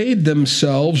they made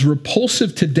themselves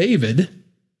repulsive to David,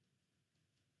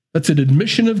 that's an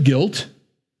admission of guilt.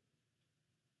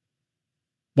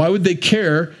 Why would they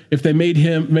care if they made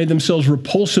themselves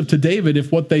repulsive to David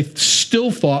if what they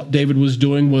still thought David was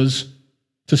doing was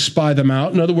to spy them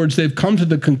out? In other words, they've come to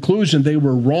the conclusion they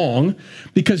were wrong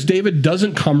because David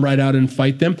doesn't come right out and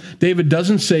fight them. David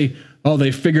doesn't say, oh,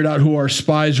 they figured out who our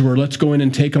spies were. Let's go in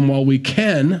and take them while we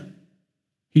can.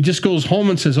 He just goes home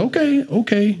and says,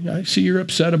 okay, I see you're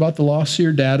upset about the loss of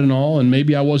your dad and all, and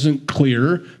maybe I wasn't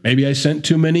clear. Maybe I sent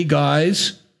too many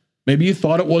guys. Maybe you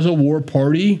thought it was a war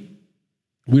party.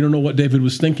 We don't know what David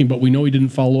was thinking, but we know he didn't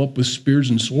follow up with spears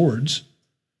and swords.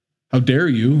 How dare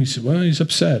you? He said, well, he's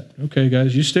upset. Okay,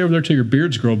 guys, you stay over there till your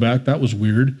beards grow back. That was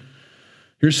weird.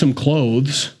 Here's some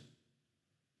clothes.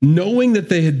 Knowing that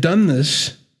they had done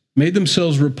this, made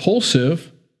themselves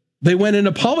repulsive, they went and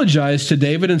apologized to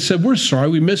David and said, we're sorry,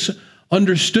 we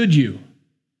misunderstood you.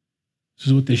 This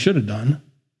is what they should have done.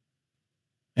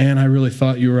 And I really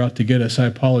thought you were out to get us. I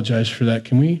apologize for that.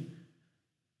 Can we,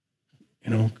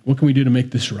 what can we do to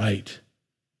make this right?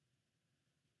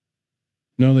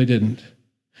 No, they didn't.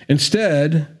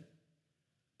 Instead,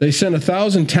 they sent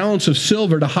 1,000 talents of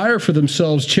silver to hire for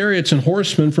themselves chariots and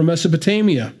horsemen from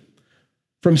Mesopotamia,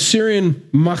 from Syrian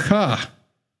Makkah,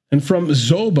 and from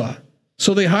Zobah.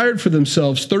 So they hired for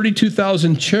themselves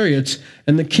 32,000 chariots,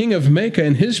 and the king of Makkah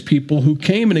and his people who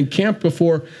came and encamped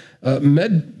before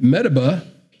Medeba.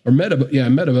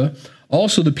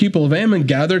 Also the people of Ammon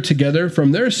gathered together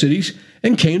from their cities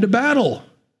and came to battle.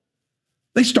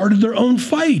 They started their own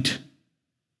fight.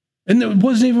 And it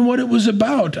wasn't even what it was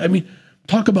about. I mean,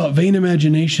 talk about vain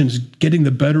imaginations getting the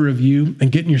better of you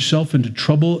and getting yourself into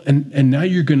trouble, and now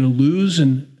you're going to lose.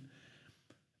 And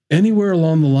anywhere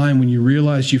along the line when you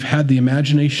realize you've had the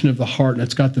imagination of the heart and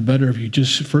it's got the better of you,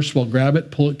 just first of all, grab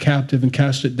it, pull it captive, and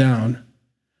cast it down.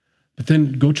 But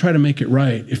then go try to make it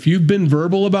right. If you've been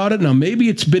verbal about it, now maybe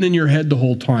it's been in your head the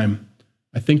whole time.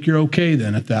 I think you're okay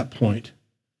then at that point.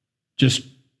 Just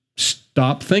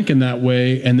stop thinking that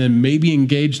way and then maybe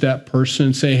engage that person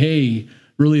and say, hey,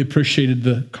 really appreciated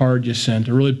the card you sent.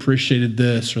 I really appreciated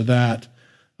this or that.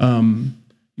 You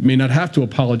may not have to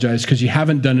apologize because you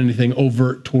haven't done anything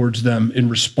overt towards them in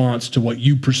response to what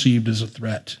you perceived as a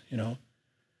threat,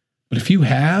 But if you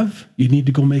have, you need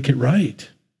to go make it right.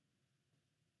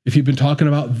 if you've been talking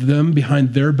about them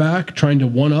behind their back, trying to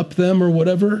one-up them or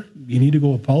whatever, you need to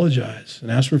go apologize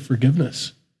and ask for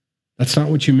forgiveness. That's not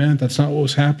what you meant. That's not what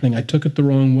was happening. I took it the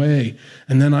wrong way.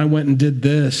 And then I went and did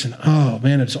this. And oh,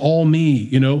 man, it's all me,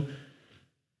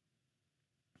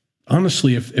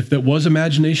 Honestly, if that was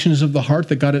imaginations of the heart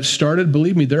that got it started,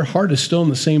 believe me, their heart is still in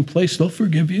the same place. They'll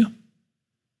forgive you.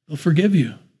 They'll forgive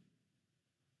you.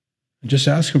 And just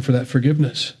ask them for that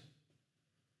forgiveness.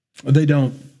 They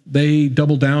don't. They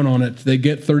double down on it. They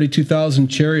get 32,000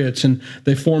 chariots and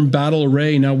they form battle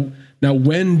array. Now,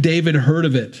 when David heard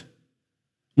of it,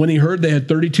 when he heard they had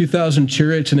 32,000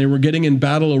 chariots and they were getting in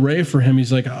battle array for him,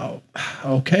 he's like, oh,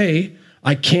 okay,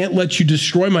 I can't let you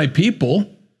destroy my people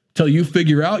till you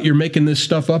figure out you're making this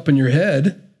stuff up in your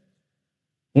head.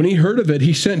 When he heard of it,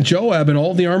 he sent Joab and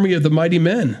all the army of the mighty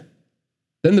men.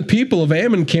 Then the people of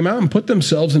Ammon came out and put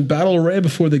themselves in battle array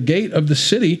before the gate of the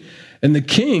city, and the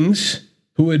kings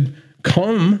who had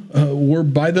come were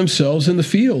by themselves in the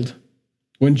field.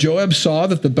 When Joab saw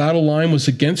that the battle line was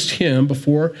against him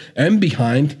before and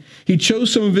behind, he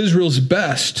chose some of Israel's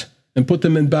best and put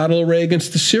them in battle array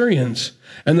against the Syrians.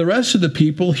 And the rest of the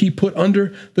people he put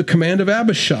under the command of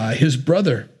Abishai, his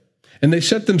brother. And they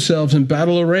set themselves in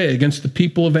battle array against the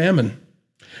people of Ammon.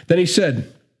 Then he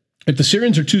said, if the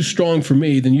Syrians are too strong for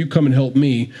me, then you come and help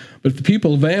me. But if the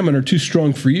people of Ammon are too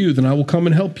strong for you, then I will come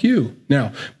and help you.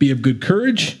 Now, be of good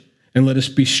courage, and let us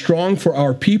be strong for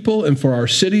our people and for our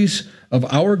cities of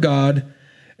our God.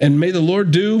 And may the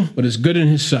Lord do what is good in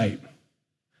his sight.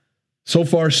 So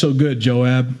far, so good,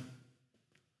 Joab.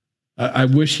 I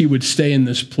wish he would stay in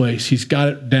this place. He's got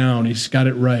it down. He's got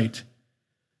it right.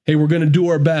 Hey, we're going to do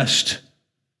our best.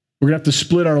 We're going to have to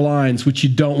split our lines, which you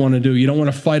don't want to do. You don't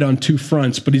want to fight on two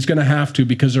fronts, but he's going to have to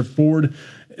because they're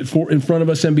in front of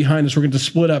us and behind us. We're going to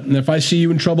split up. And if I see you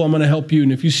in trouble, I'm going to help you.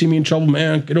 And if you see me in trouble,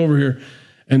 man, get over here.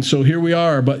 And so here we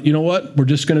are. But you know what? We're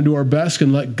just going to do our best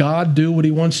and let God do what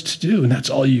he wants to do. And that's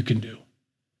all you can do.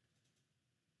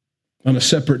 On a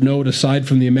separate note, aside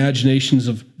from the imaginations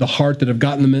of the heart that have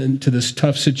gotten them into this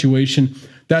tough situation,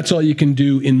 that's all you can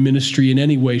do in ministry in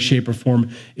any way, shape, or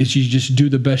form, is you just do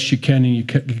the best you can, and you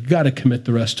got to commit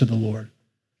the rest to the Lord.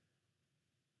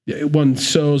 One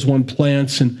sows, one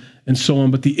plants, and so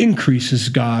on, but the increase is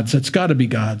God's. That's got to be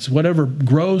God's. Whatever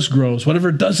grows, grows.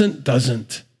 Whatever doesn't,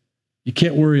 doesn't. You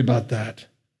can't worry about that.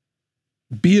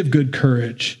 Be of good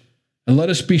courage. And let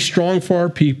us be strong for our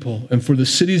people and for the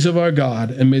cities of our God,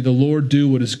 and may the Lord do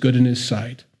what is good in his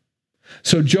sight.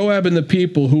 So Joab and the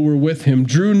people who were with him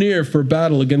drew near for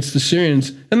battle against the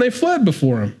Syrians, and they fled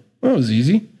before him. That was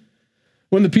easy.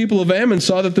 When the people of Ammon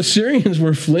saw that the Syrians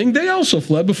were fleeing, they also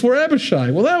fled before Abishai.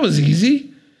 Well, that was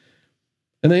easy.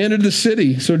 And they entered the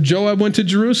city. So Joab went to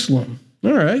Jerusalem.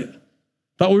 All right.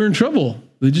 Thought we were in trouble.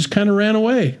 They just kind of ran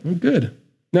away. Well, good.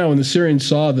 Now, when the Syrians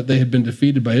saw that they had been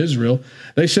defeated by Israel,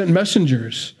 they sent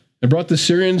messengers and brought the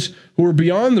Syrians who were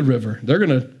beyond the river. They're going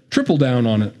to triple down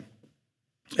on it.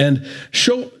 And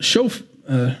Shophak,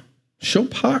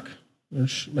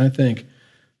 I think.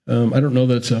 I don't know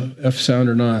that it's a F sound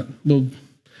or not.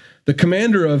 The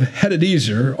commander of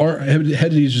Hadadezer's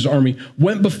army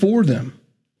went before them.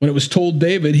 When it was told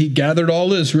David, he gathered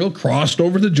all Israel, crossed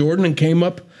over the Jordan, and came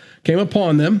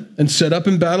upon them and set up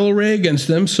in battle array against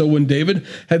them. So when David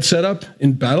had set up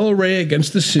in battle array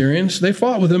against the Syrians, they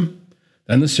fought with him.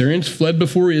 Then the Syrians fled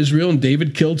before Israel, and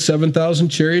David killed 7,000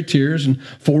 charioteers and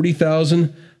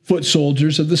 40,000 foot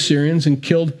soldiers of the Syrians, and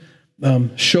killed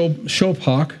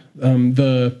Shophak,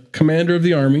 the commander of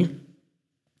the army.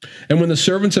 And when the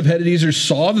servants of Hadadezer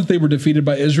saw that they were defeated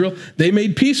by Israel, they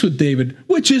made peace with David,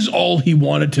 which is all he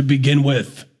wanted to begin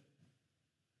with.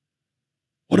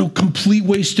 What a complete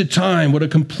waste of time. What a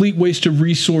complete waste of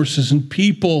resources and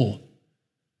people.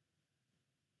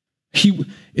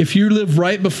 If you live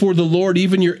right before the Lord,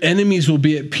 even your enemies will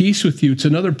be at peace with you. It's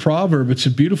another proverb. It's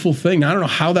a beautiful thing. Now, I don't know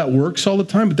how that works all the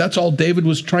time, but that's all David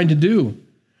was trying to do.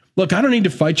 Look, I don't need to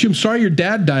fight you. I'm sorry your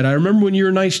dad died. I remember when you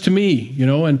were nice to me,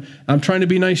 and I'm trying to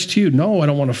be nice to you. No, I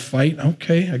don't want to fight.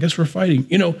 Okay, I guess we're fighting.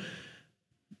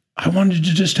 I wanted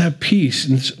to just have peace,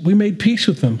 and we made peace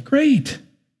with them. Great.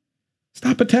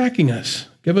 Stop attacking us.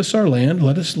 Give us our land.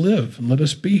 Let us live, and let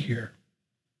us be here.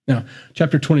 Now,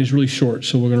 chapter 20 is really short,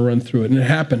 so we're going to run through it. And it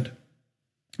happened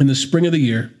in the spring of the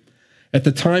year, at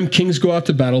the time kings go out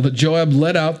to battle, that Joab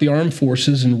led out the armed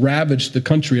forces and ravaged the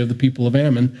country of the people of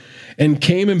Ammon, and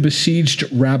came and besieged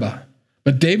Rabbah.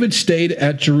 But David stayed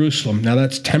at Jerusalem. Now,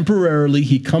 that's temporarily.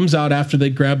 He comes out after they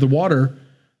grab the water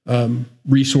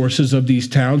resources of these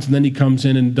towns, and then he comes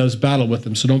in and does battle with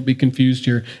them. So don't be confused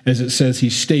here, as it says he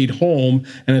stayed home,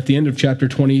 and at the end of chapter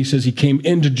 20, he says he came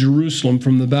into Jerusalem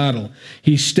from the battle.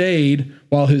 He stayed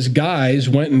while his guys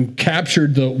went and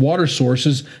captured the water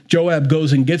sources. Joab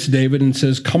goes and gets David and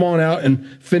says, come on out and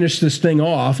finish this thing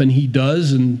off, and he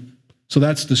does, and so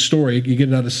that's the story. You get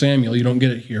it out of Samuel, you don't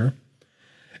get it here.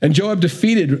 And Joab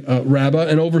defeated Rabbah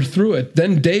and overthrew it.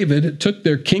 Then David took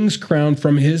their king's crown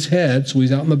from his head, so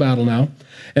he's out in the battle now,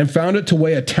 and found it to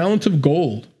weigh a talent of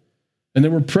gold. And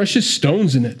there were precious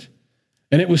stones in it.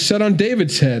 And it was set on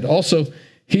David's head. Also,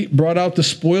 he brought out the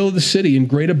spoil of the city in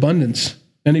great abundance.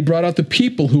 And he brought out the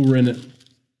people who were in it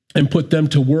and put them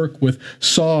to work with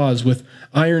saws, with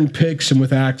iron picks, and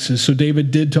with axes. So David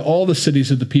did to all the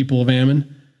cities of the people of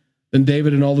Ammon. Then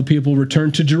David and all the people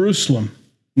returned to Jerusalem.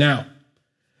 Now,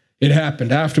 it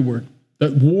happened afterward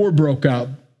that war broke out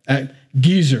at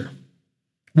Gezer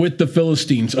with the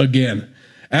Philistines again,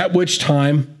 at which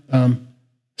time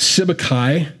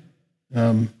Sibbecai,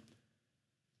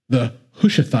 the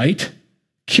Hushathite,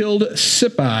 killed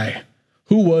Sippai,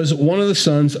 who was one of the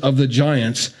sons of the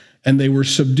giants, and they were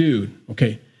subdued.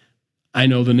 Okay, I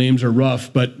know the names are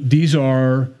rough, but these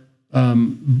are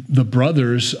the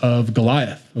brothers of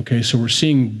Goliath. Okay, so we're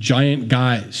seeing giant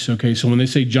guys. Okay, so when they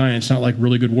say giants, not like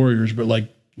really good warriors, but like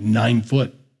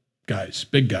 9-foot guys,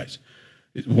 big guys.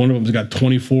 One of them's got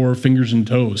 24 fingers and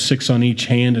toes, 6 on each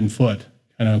hand and foot.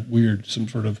 Kind of weird, some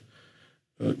sort of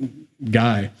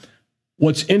guy.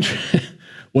 What's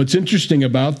interesting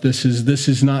about this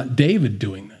is not David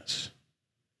doing this.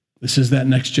 This is that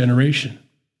next generation.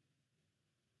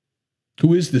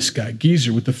 Who is this guy?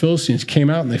 Gezer with the Philistines came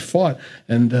out and they fought,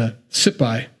 and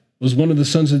Sippai was one of the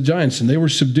sons of the giants, and they were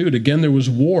subdued. Again, there was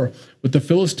war with the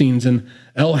Philistines, and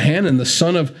Elhanan, the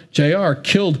son of Jair,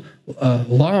 killed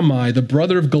Lahmi, the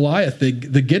brother of Goliath, the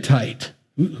Gittite.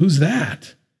 Who's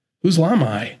that? Who's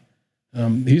Lahmi?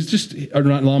 He's just, or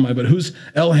not Lahmi, but who's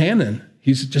Elhanan?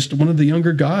 He's just one of the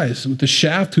younger guys with the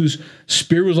shaft whose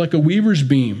spear was like a weaver's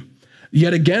beam.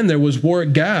 Yet again, there was war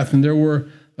at Gath, and where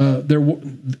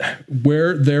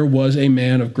there was a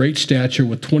man of great stature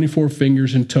with 24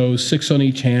 fingers and toes, 6 on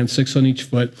each hand, 6 on each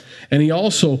foot, and he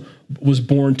also was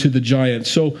born to the giant.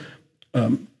 So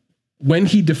when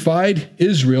he defied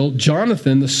Israel,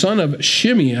 Jonathan, the son of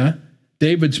Shimeah,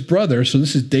 David's brother, so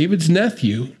this is David's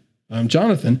nephew,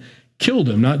 Jonathan, killed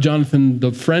him. Not Jonathan,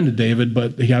 the friend of David,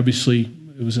 but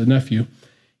it was a nephew.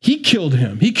 He killed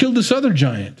him. He killed this other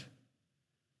giant.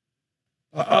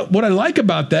 What I like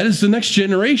about that is the next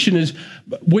generation is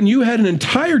when you had an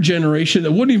entire generation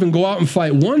that wouldn't even go out and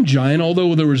fight one giant,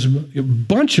 although there was a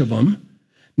bunch of them.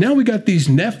 Now we got these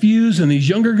nephews and these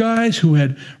younger guys who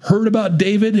had heard about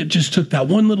David. It just took that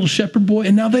one little shepherd boy,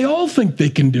 and now they all think they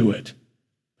can do it.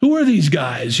 Who are these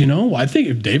guys? You know, I think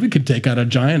if David could take out a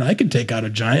giant, I could take out a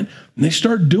giant. And they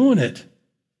start doing it.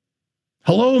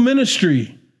 Hello,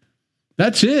 ministry.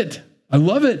 That's it. I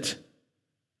love it.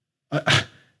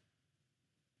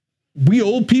 We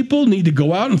old people need to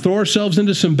go out and throw ourselves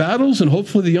into some battles, and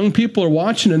hopefully the young people are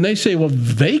watching and they say, well,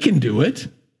 they can do it.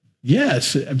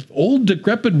 Yes, old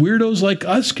decrepit weirdos like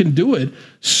us can do it.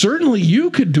 Certainly you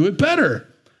could do it better.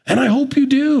 And I hope you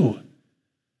do.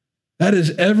 That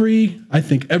is I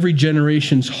think every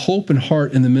generation's hope and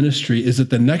heart in the ministry is that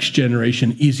the next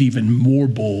generation is even more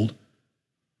bold,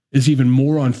 is even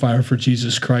more on fire for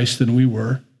Jesus Christ than we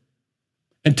were,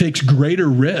 and takes greater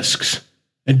risks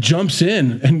and jumps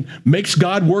in and makes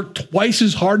God work twice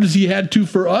as hard as he had to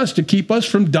for us to keep us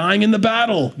from dying in the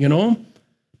battle, you know?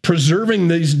 Preserving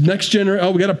these next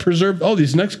generation. We got to preserve.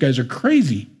 These next guys are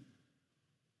crazy.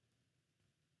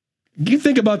 You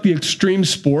think about the extreme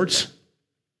sports.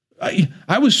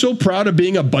 I was so proud of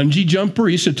being a bungee jumper.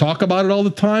 I used to talk about it all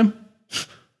the time.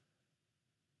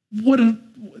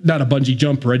 Not a bungee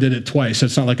jumper. I did it twice.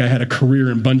 It's not like I had a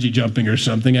career in bungee jumping or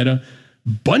something.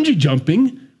 Bungee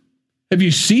jumping. Have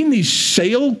you seen these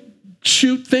sail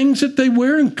chute things that they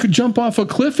wear and could jump off a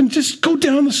cliff and just go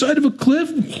down the side of a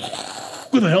cliff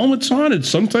with the helmets on? And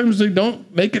sometimes they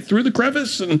don't make it through the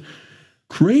crevice, and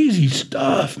crazy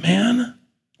stuff, man.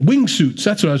 Wingsuits.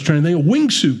 That's what I was trying to think of.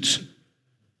 Wingsuits.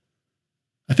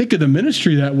 I think of the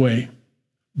ministry that way.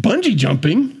 Bungee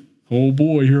jumping. Oh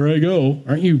boy, here I go.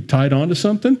 Aren't you tied onto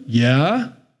something? Yeah.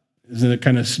 Isn't it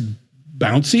kind of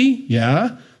bouncy?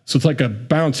 Yeah. So it's like a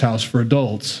bounce house for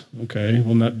adults. Okay,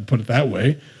 we'll not put it that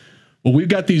way. Well, we've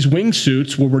got these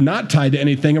wingsuits where we're not tied to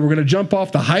anything, and we're going to jump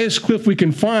off the highest cliff we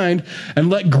can find and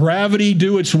let gravity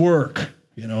do its work.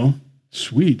 You know,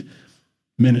 sweet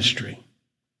ministry.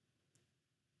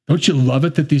 Don't you love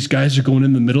it that these guys are going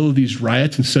in the middle of these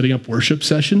riots and setting up worship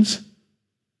sessions?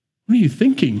 What are you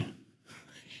thinking?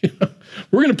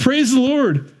 We're going to praise the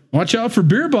Lord. Watch out for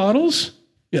beer bottles.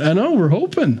 Yeah, I know, we're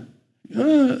hoping.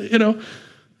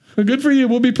 Good for you.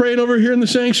 We'll be praying over here in the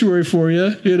sanctuary for you,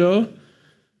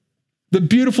 The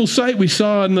beautiful sight we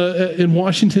saw in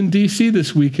Washington, D.C.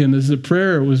 this weekend as the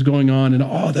prayer was going on. And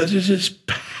that is just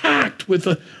packed with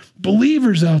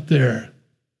believers out there.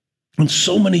 And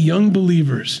so many young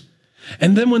believers.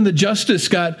 And then when the justice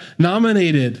got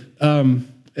nominated,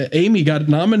 Amy got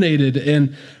nominated,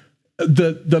 and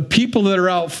the people that are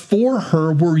out for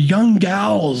her were young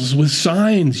gals with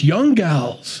signs, young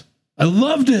gals. I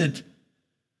loved it.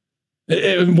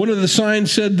 And one of the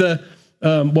signs said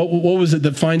what was it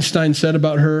that Feinstein said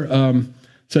about her?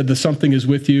 Said the something is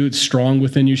with you, it's strong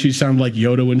within you. She sounded like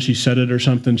Yoda when she said it or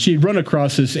something. She'd run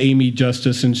across this Amy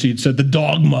Justice and she'd said the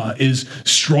dogma is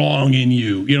strong in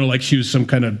you. Like she was some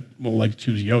kind of, like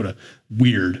she was Yoda.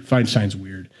 Weird. Feinstein's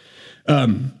weird.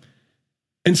 And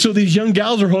so these young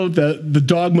gals are hoping that the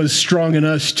dogma is strong in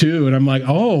us too. And I'm like,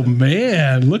 oh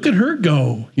man, look at her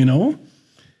go,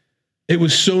 It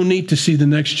was so neat to see the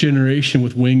next generation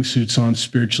with wingsuits on,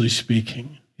 spiritually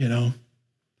speaking,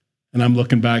 And I'm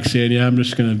looking back saying, yeah, I'm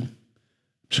just gonna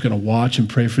watch and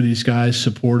pray for these guys,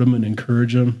 support them and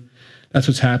encourage them. That's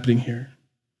what's happening here.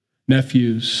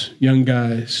 Nephews, young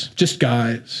guys, just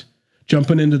guys,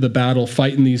 jumping into the battle,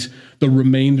 fighting the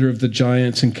remainder of the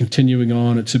giants and continuing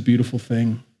on. It's a beautiful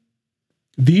thing.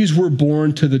 These were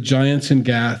born to the giants in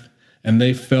Gath, and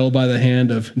they fell by the hand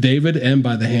of David and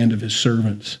by the hand of his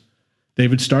servants.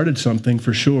 David started something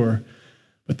for sure,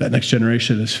 but that next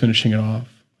generation is finishing it off.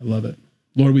 I love it.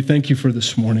 Lord, we thank you for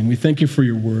this morning. We thank you for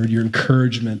your word, your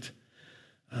encouragement,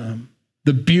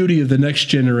 the beauty of the next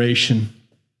generation,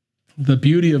 the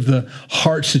beauty of the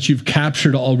hearts that you've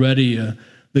captured already,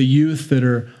 the youth that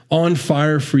are on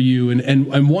fire for you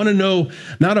and want to know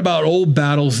not about old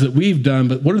battles that we've done,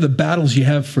 but what are the battles you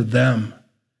have for them?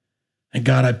 And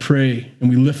God, I pray, and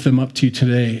we lift them up to you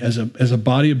today as a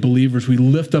body of believers. We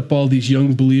lift up all these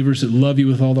young believers that love you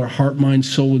with all their heart, mind,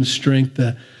 soul, and strength.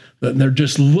 They're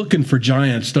just looking for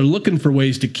giants. They're looking for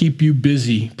ways to keep you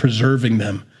busy preserving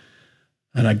them.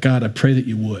 And God, I pray that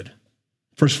you would.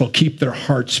 First of all, keep their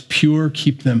hearts pure,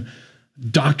 keep them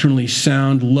doctrinally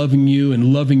sound, loving you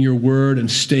and loving your word and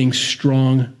staying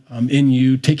strong in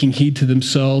you, taking heed to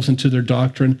themselves and to their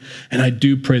doctrine. And I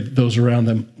do pray that those around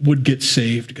them would get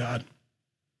saved, God.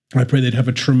 I pray they'd have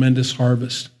a tremendous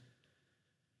harvest.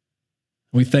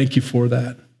 We thank you for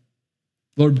that.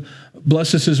 Lord,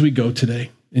 bless us as we go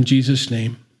today. In Jesus'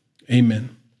 name,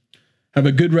 amen. Have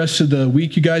a good rest of the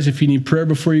week, you guys. If you need prayer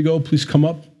before you go, please come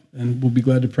up, and we'll be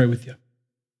glad to pray with you.